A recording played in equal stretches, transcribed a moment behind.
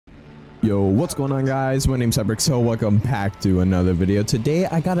Yo, what's going on, guys? My name's Cedric, so welcome back to another video. Today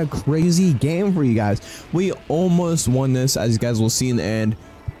I got a crazy game for you guys. We almost won this, as you guys will see in the end.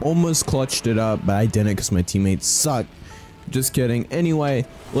 Almost clutched it up, but I didn't because my teammates suck. Just kidding. Anyway,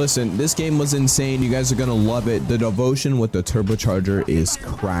 listen, this game was insane. You guys are gonna love it. The devotion with the turbocharger is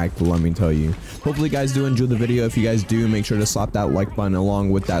cracked, let me tell you. Hopefully you guys do enjoy the video. If you guys do, make sure to slap that like button along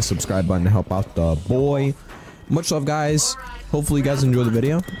with that subscribe button to help out the boy. Much love, guys. Hopefully you guys enjoy the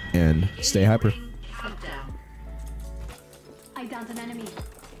video and stay hyper. I downed an enemy.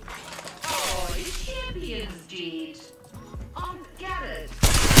 Oh, champions, Jade. Get it.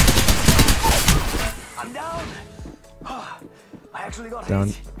 I'm down. I actually got Down.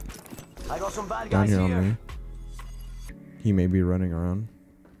 hit. I got some bad Down guys here here. on me. He may be running around.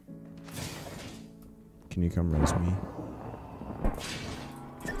 Can you come res me?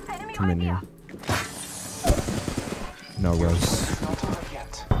 Enemy Come right in here. here. No res. Not over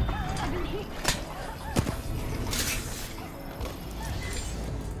yet. I've been hit.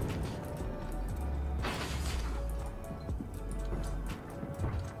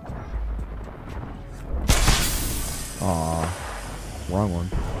 Aw, wrong one.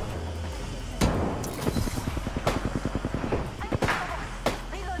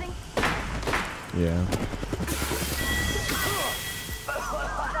 Reloading. Yeah.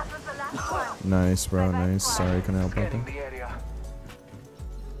 That was the last one. Nice, bro. Nice. Sorry, can I help out Scanning there? the area.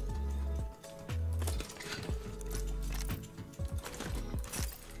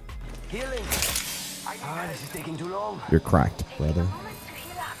 Healing. This is taking too long. You're cracked, brother. Moment to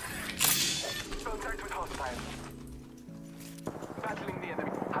heal up. Contact with hostile. Battling the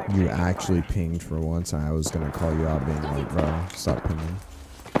enemy. You actually pinged for once. I was gonna call you out being like, bro, stop pinging.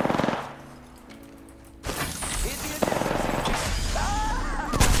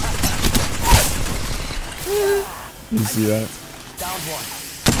 You see that? Down one.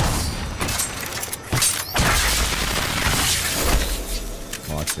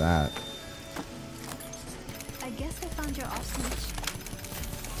 Watch that. I guess I found your off switch.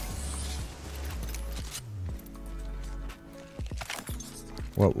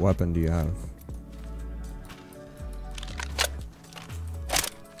 What weapon do you have?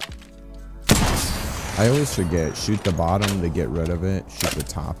 I always forget. Shoot the bottom to get rid of it. Shoot the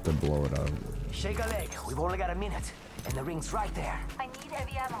top to blow it up. Shake a leg. We've only got a minute. And the ring's right there. I need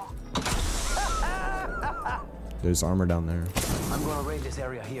heavy ammo. There's armor down there. I'm gonna raid this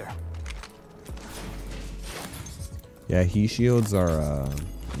area here. Yeah, heat shields are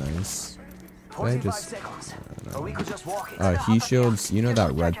nice. 45 just- seconds. Or we could just walk it. Heat shields, you know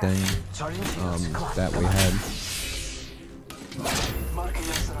that red thing Charging shields. Come on. that we had? Marking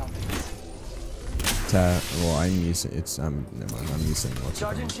your surroundings. Well, I'm using it's never mind, I'm using what's it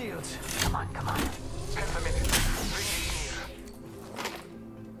Charging called? shields. Come on, come on. 10 minutes. Ring is near.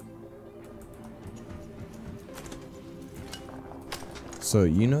 So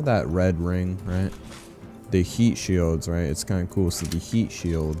you know that red ring, right? The heat shields, right? It's kind of cool. So the heat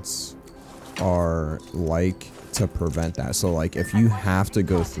shields are like to prevent that. So like if you have to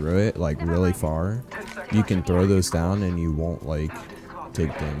go through it like really far, you can throw those down and you won't like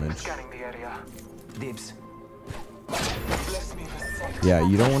take damage. Scanning the area. Dibs. Yeah,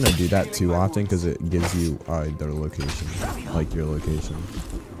 you don't want to do that too often because it gives you their location, like your location.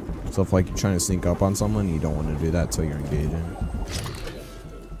 So if like you're trying to sneak up on someone, you don't want to do that till you're engaging.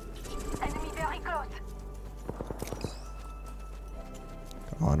 Enemy very close.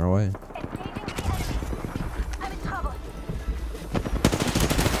 On our way. Engaging the enemy. I'm in trouble.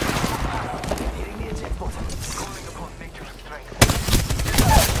 Hitting the eject button. Calling upon nature's strength.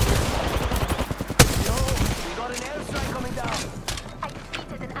 Yo, we got an airstrike coming down. I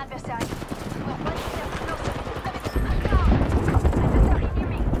defeated an adversary. We're one step closer. I'm down. Adversary near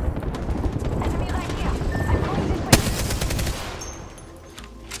me. Enemy right here. I'm going this way.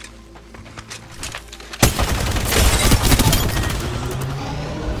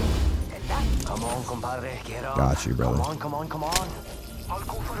 Come on, compadre, get up. Got you, brother. Come on, come on, come on. I'll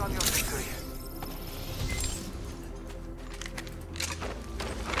go for on your victory.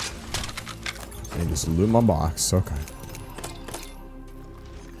 And just loot my box. Okay.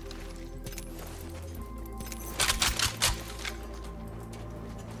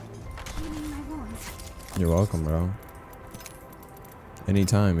 Healing my wounds. You're welcome, bro.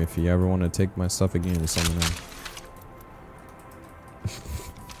 Anytime, if you ever want to take my stuff again, just let me know.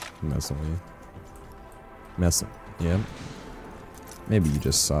 Messing with you. Messing. Yep. Maybe you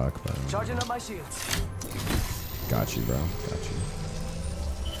just suck, but Charging up my shields. got you, bro. Got you.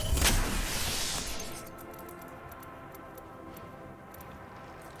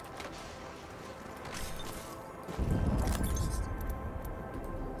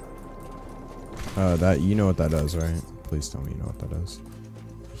 That, you know what that does, right? Please tell me you know what that does.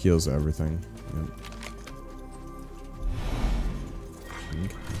 Heals everything. Yep.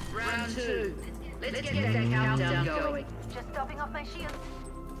 Okay. Round 2. Let's get that countdown going. Just topping off my shield.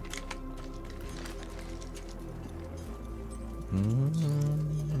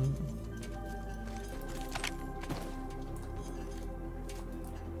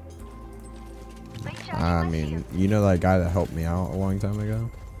 I mean, you know that guy that helped me out a long time ago?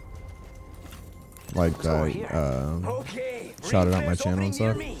 Like that, shouted out my channel and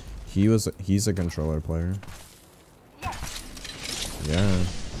stuff? He's a controller player. Yeah.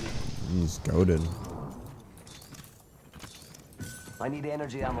 He's goated. I need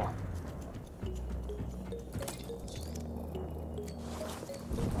energy ammo.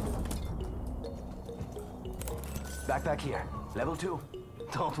 Backpack here. Level 2.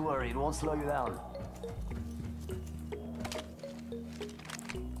 Don't worry, it won't slow you down.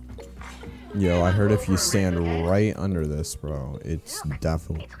 Yo, I heard if you stand right under this, bro, it's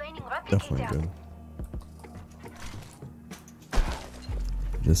definitely good.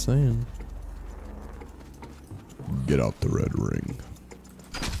 Just saying. Get out the red ring.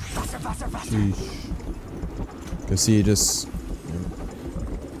 Sheesh. Cause see, just.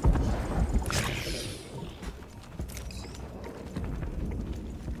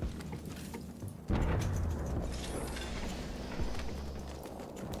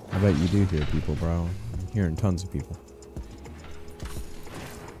 I bet you do hear people, bro. I'm hearing tons of people.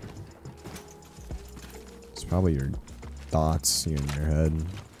 It's probably your thoughts in your head,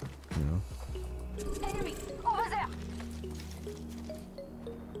 you know. Enemy over there.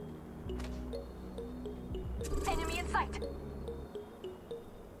 Enemy in sight.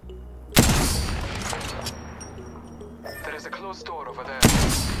 There is a closed door over there.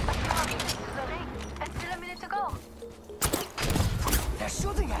 Hurry to the ring. And still a minute to go. They're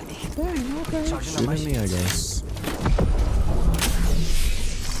shooting at me. Shoot at me, I guess.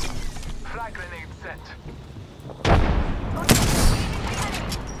 Frag grenade set.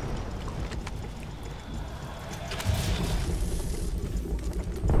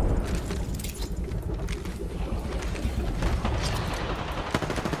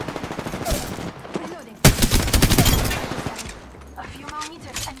 Reloading. A few more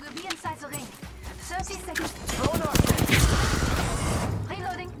meters and we'll be inside the ring. 30 seconds.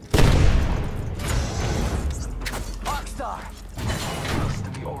 Reloading. Rockstar. Close to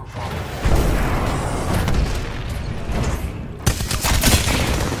the overfall.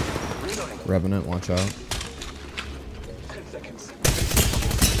 Revenant, watch out. 10 seconds.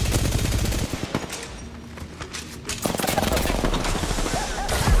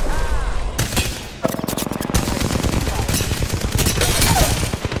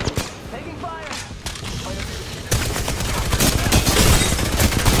 Taking fire.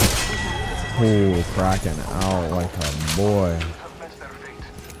 Oh, cracking out like a boy. Have matched their fate.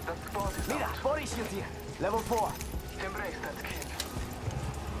 That squad is Mira, out. body shield here. Level 4. Embrace that kill.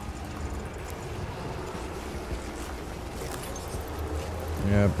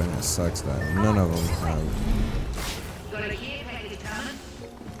 Yeah, but it sucks that none of them have. Got a care package coming.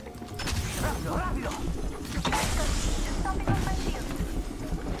 Rápido, rápido. Just topping off my shield.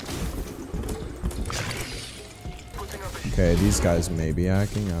 Putting up a Okay, these guys may be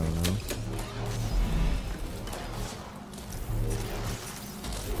hacking, I don't know.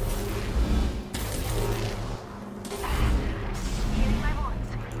 Healing my wounds.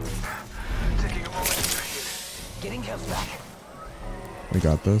 taking a moment to breathe. Getting health back. We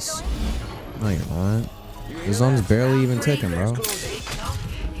got this. No, you're not. This zone's barely even ticking, bro.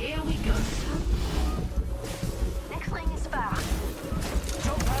 Here we go. Next ring is far.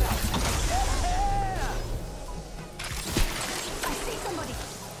 Jump right out. I see somebody.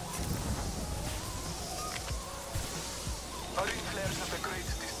 Our ring flares at a great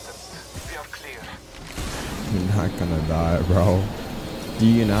distance. We are clear. You're not gonna die, bro. Do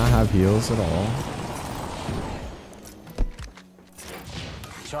you not have heals at all?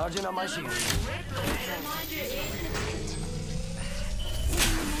 Charging on my shield.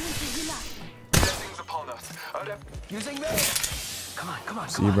 Blessings upon us. Using me. Come on, come on, come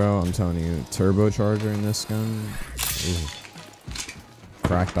See, on. bro, I'm telling you, turbocharger in this gun. Ooh.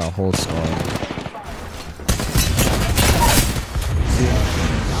 Cracked that whole skull.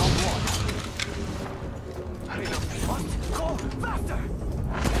 Go faster.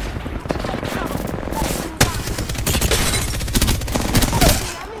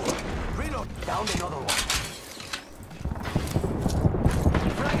 Reload. Down another one.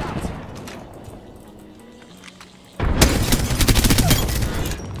 Frag out.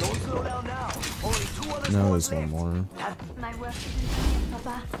 Don't slow down now. Only 2 others. No, there's one more. My work isn't done yet,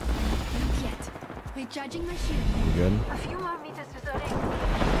 Papa. Not yet. Recharging my shield. You good? A few more meters to the ring.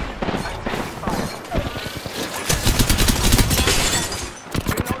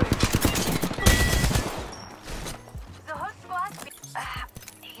 The whole squad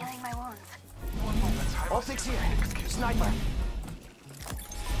healing my wounds. All six here. Sniper.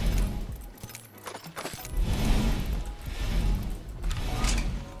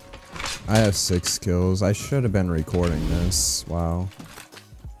 I have 6 kills. I should have been recording this. Wow.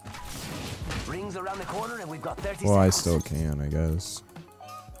 Rings around the corner and we've got 30 Well, I seconds. still can, I guess.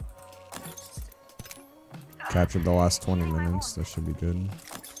 Captured the last 20 minutes. That should be good.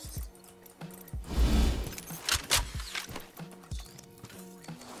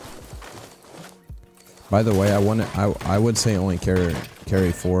 By the way, I would say only carry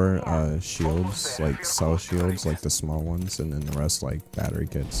 4 shields, like cell shields, like the small ones, and then the rest like battery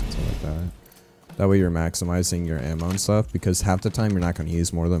kits and stuff like that. That way you're maximizing your ammo and stuff, because half the time you're not going to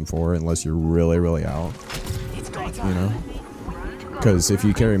use more than 4 unless you're really out. You know? Because if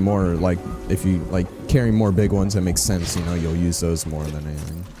you carry more, like if you like carry more big ones, that makes sense. You know, you'll use those more than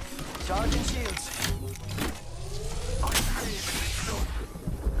anything. Charging shields.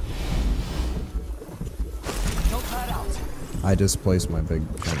 I just placed my big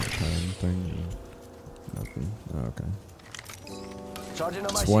thing. Nothing. Oh, okay. Charging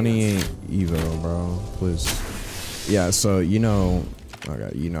on my 28 shields. Evo, bro. Please. Yeah, so you know.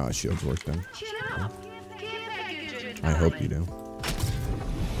 Okay, you know how shields work then. I hope you do.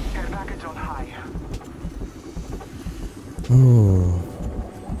 Care package on high. Oh.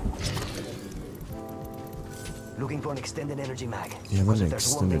 Looking for an extended energy mag. Yeah, Because an if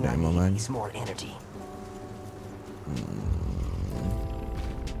there's one extended thing I ammo need, mag. it's more energy.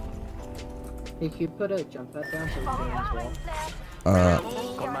 If you put a jump pad down so we can as well.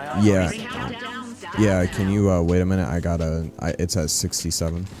 Got my eye. Yeah. Yeah, can you wait a minute? I got it's at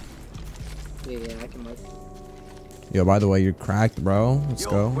 67. Yeah, I can look. Yo, by the way, you're cracked, bro. Let's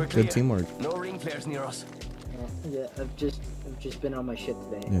Yo, go. we're clear. Good teamwork. No ring flares near us. Yeah, I've just been on my shit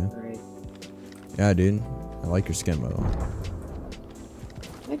today. Yeah. Alright. Yeah, dude. I like your skin, by the way.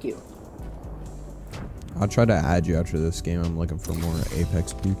 Thank you. I'll try to add you after this game. I'm looking for more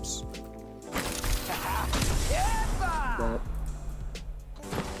Apex peeps. But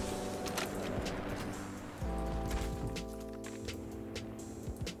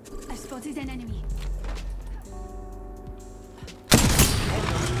I spotted an enemy.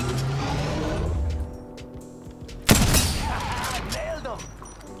 Nailed him.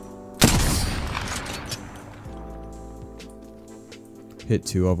 Hit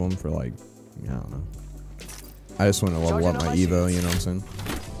 2 of them for like, I don't know. I just want to level up my Evo, you know what I'm saying?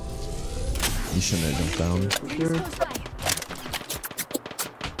 You shouldn't have jumped down. Close by.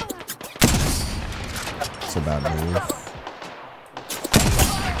 It's a bad move.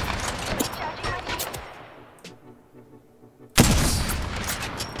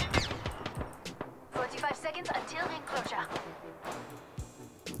 Seconds until ring closure.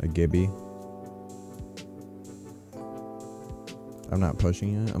 A Gibby. I'm not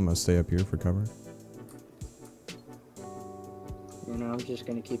pushing it. I'm gonna stay up here for cover. you know, I'm just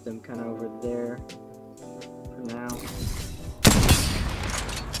gonna keep them kind of over there for now.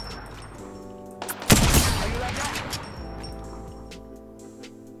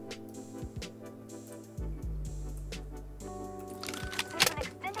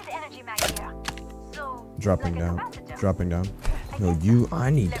 Dropping down. Dropping down. No, you.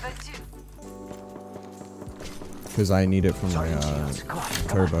 I need. Because I need it for my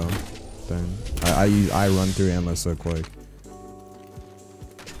turbo thing. I run through ammo so quick.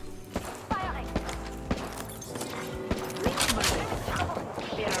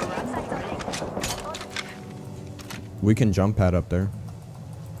 We can jump pad up there.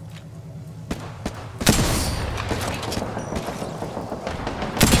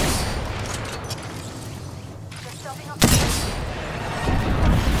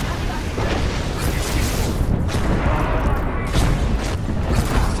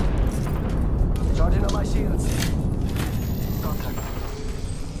 Charging on my shields.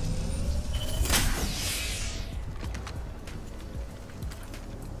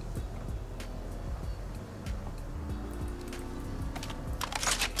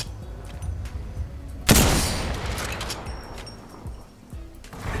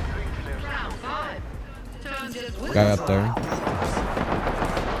 Guy up there.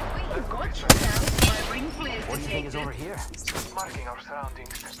 What do you think is over here? Marking our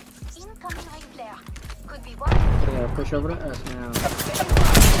surroundings. Incoming ring flare. Could be one. They gotta push over to us now.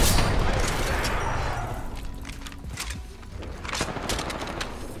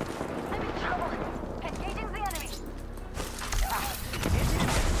 I'm in trouble. Engaging the enemy.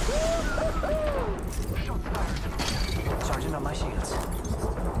 Charging on my shields.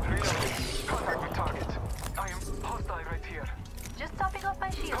 Reloading. Contact with target. I am hostile right here. Just topping off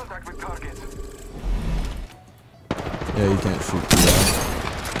my shield. Contact with target. Yeah, you can't shoot through that.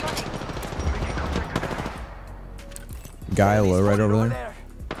 Guy low right over there.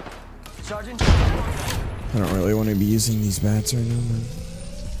 Charging. I don't really want to be using these bats right now, man.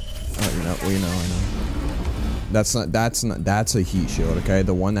 Oh, you know, I know. That's a heat shield, okay?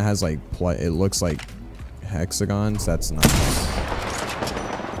 The one that has like it looks like hexagons, that's not. Just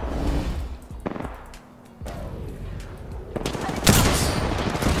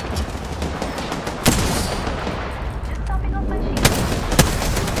topping off my shield.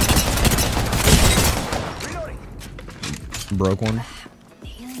 Reloading. Broke one.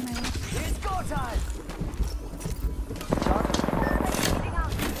 Healing my way. It's go time. Getting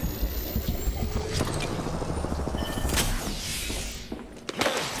out.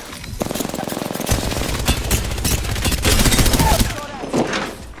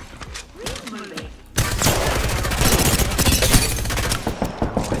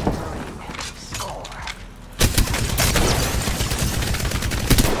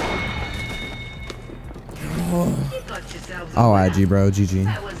 Oh, IG, bro. GG.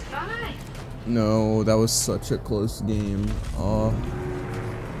 That was fine. No, that was such a close game. Oh,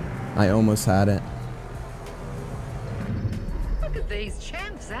 I almost had it. Look at these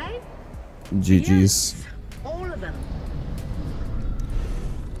champs, eh? GG's. All of them.